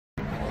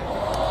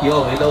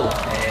Yo, hello.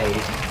 Hey.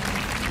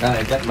 Now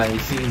I got my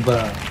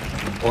Simba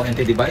ONT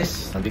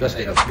device because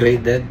I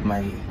upgraded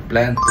my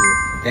plan to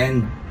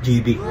 10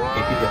 GB.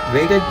 If you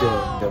upgraded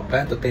your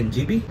plan to 10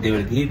 GB, they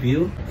will give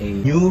you a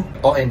new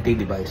ONT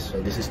device. So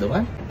this is the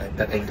one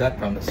that I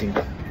got from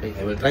Simba. Okay,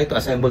 I will try to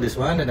assemble this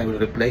one and I will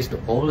replace the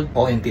old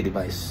ONT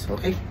device.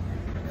 Okay,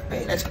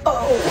 let's go.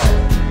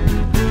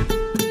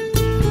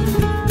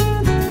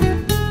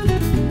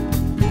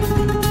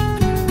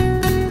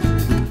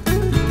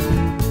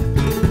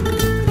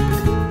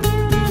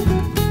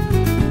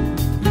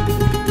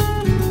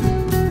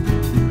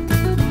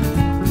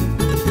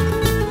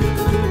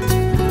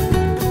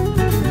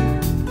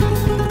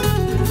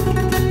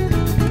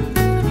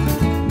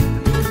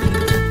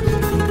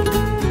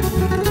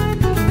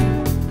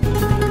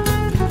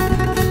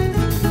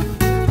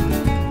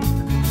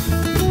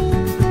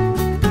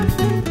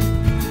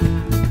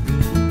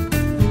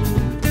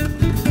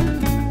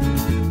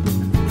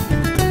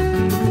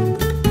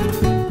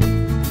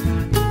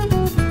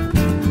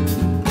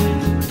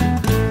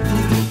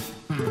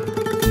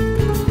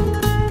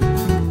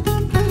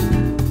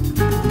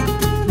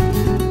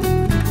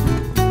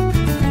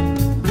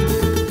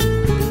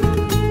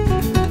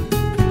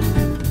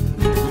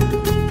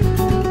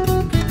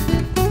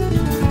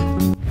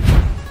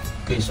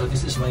 So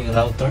this is my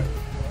router.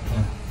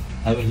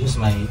 I will use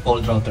my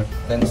old router.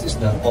 Then this is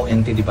the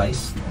ONT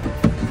device,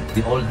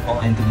 the old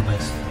ONT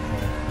device.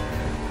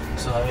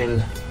 So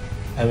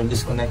I will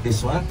disconnect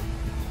this one,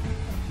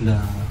 the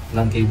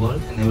LAN cable,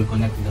 and I will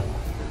connect the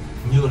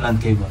new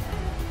LAN cable.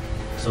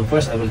 So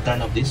first I will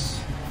turn off this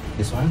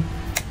one.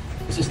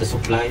 This is the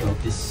supply of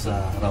this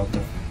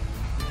router,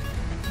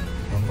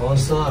 and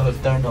also I will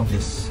turn off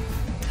this.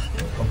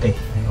 Okay,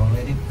 I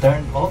already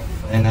turned off,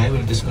 and I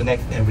will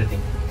disconnect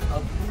everything.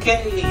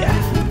 Okay.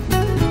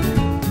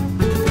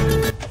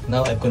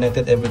 Now I've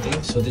connected everything.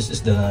 So this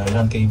is the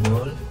LAN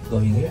cable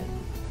going here.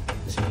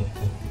 See here.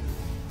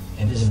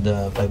 And this is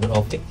the fiber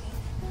optic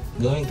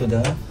going to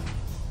the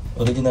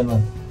original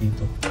one.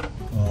 Dito.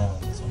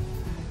 So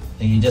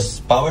you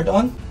just powered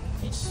on.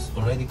 It's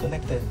already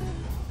connected.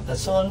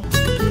 That's all.